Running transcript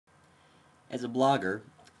As a blogger,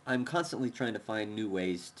 I'm constantly trying to find new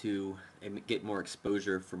ways to get more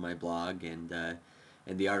exposure for my blog and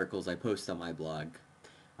the articles I post on my blog.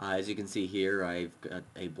 As you can see here, I've got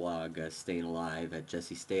a blog, Staying Alive, at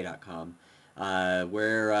jessestay.com,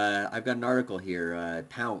 where I've got an article here,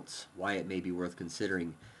 Pounce, Why It May Be Worth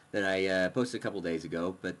Considering, that I posted a couple days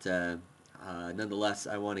ago, but nonetheless,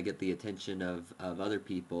 I want to get the attention of other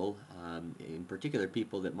people, in particular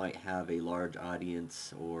people that might have a large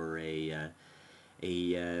audience or a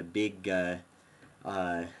big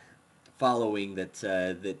uh, following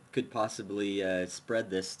that could possibly spread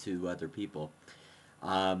this to other people.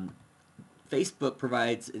 Um, Facebook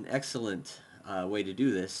provides an excellent way to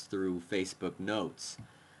do this through Facebook Notes.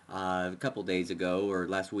 A couple days ago, or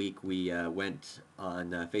last week, we went on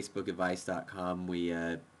FacebookAdvice.com. We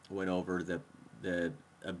went over the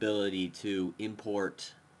ability to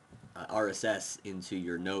import RSS into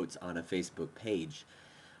your notes on a Facebook page.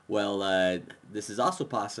 Well, this is also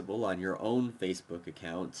possible on your own Facebook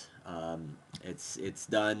account. It's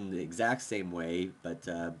done the exact same way, but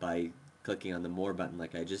by clicking on the More button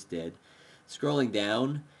like I just did, scrolling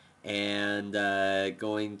down and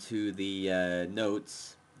going to the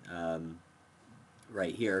Notes um,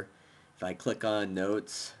 right here. If I click on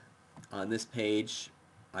Notes on this page,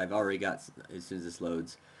 I've already got, as soon as this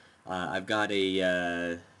loads, I've got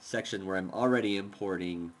a section where I'm already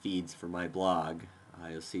importing feeds for my blog.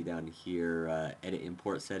 You'll see down here, edit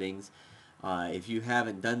import settings. If you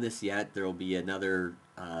haven't done this yet, there will be another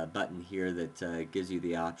button here that gives you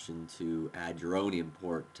the option to add your own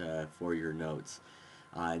import for your notes.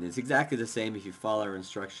 And it's exactly the same if you follow our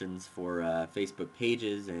instructions for Facebook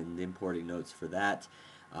pages and importing notes for that.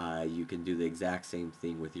 You can do the exact same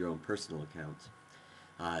thing with your own personal account.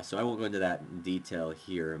 So I won't go into that in detail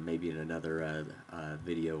here. Maybe in another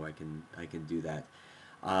video I can do that.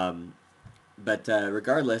 Um, but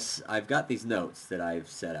regardless, I've got these notes that I've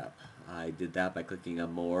set up. I did that by clicking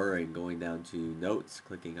on More and going down to Notes,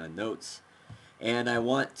 clicking on Notes. And I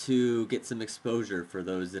want to get some exposure for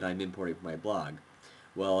those that I'm importing for my blog.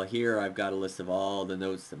 Well, here I've got a list of all the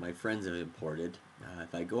notes that my friends have imported.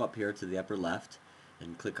 If I go up here to the upper left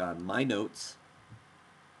and click on My Notes,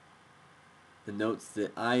 the notes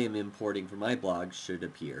that I am importing for my blog should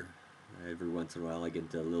appear. Every once in a while I get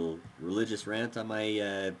into a little religious rant on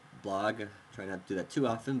my blog. Try not to do that too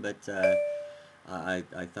often, but I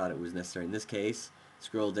thought it was necessary in this case.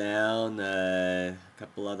 Scroll down, a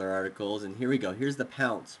couple other articles, and here we go. Here's the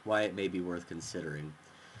Pounce, Why It May Be Worth Considering.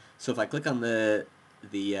 So if I click on the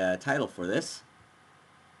title for this,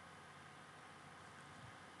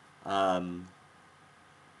 um,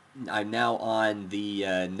 I'm now on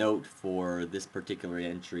the note for this particular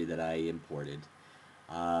entry that I imported.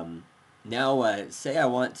 Um, Now, say I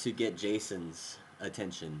want to get Jason's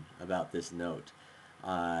attention about this note.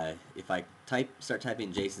 If I start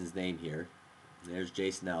typing Jason's name here, there's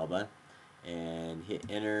Jason Alba, and hit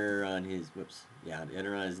enter on his,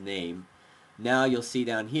 enter on his name. Now you'll see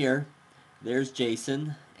down here, there's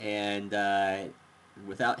Jason, and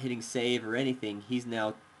without hitting save or anything, he's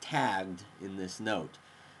now tagged in this note.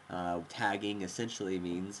 Tagging essentially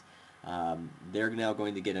means they're now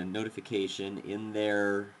going to get a notification in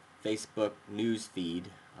their Facebook news feed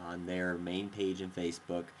on their main page in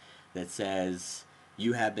Facebook that says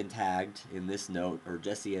you have been tagged in this note, or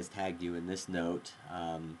Jesse has tagged you in this note,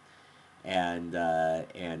 and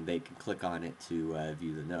they can click on it to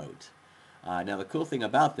view the note. Now the cool thing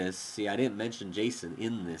about this, see, I didn't mention Jason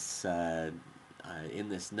in this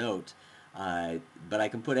note, but I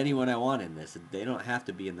can put anyone I want in this. They don't have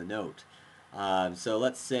to be in the note. So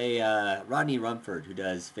let's say Rodney Rumford, who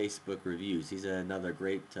does Facebook reviews. He's another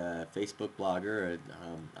great Facebook blogger.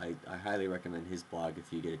 I highly recommend his blog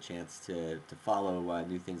if you get a chance to follow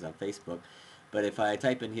new things on Facebook. But if I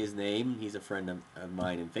type in his name, he's a friend of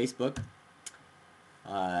mine in Facebook.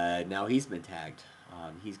 Now he's been tagged.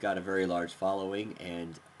 He's got a very large following,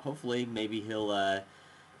 and hopefully maybe he'll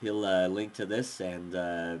link to this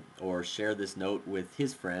and or share this note with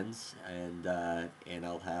his friends, and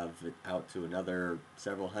I'll have it out to another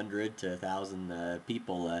several hundred to 1,000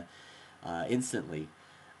 people instantly.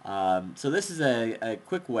 So this is a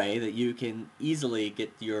quick way that you can easily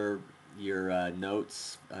get your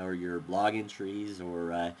notes or your blog entries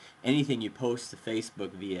or anything you post to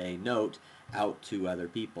Facebook via a note out to other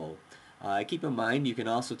people. Keep in mind you can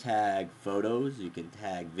also tag photos, you can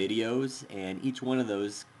tag videos, and each one of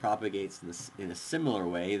those propagates in a similar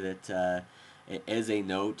way that as a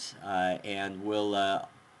note and will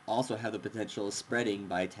also have the potential of spreading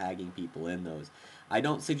by tagging people in those. I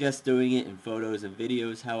don't suggest doing it in photos and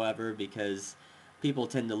videos, however, because people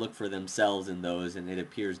tend to look for themselves in those, and it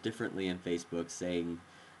appears differently in Facebook saying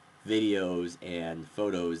videos and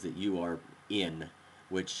photos that you are in,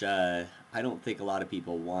 which I don't think a lot of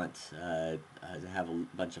people want to have a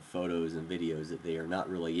bunch of photos and videos that they are not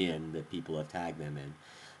really in, that people have tagged them in.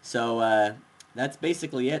 So that's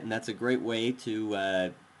basically it, and that's a great way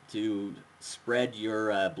to spread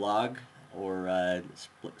your blog or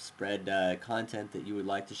spread content that you would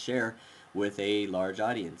like to share with a large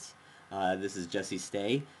audience. This is Jesse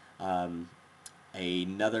Stay.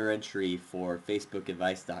 Another entry for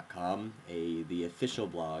FacebookAdvice.com, the official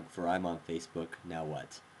blog for I'm on Facebook, Now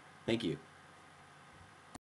What? Thank you.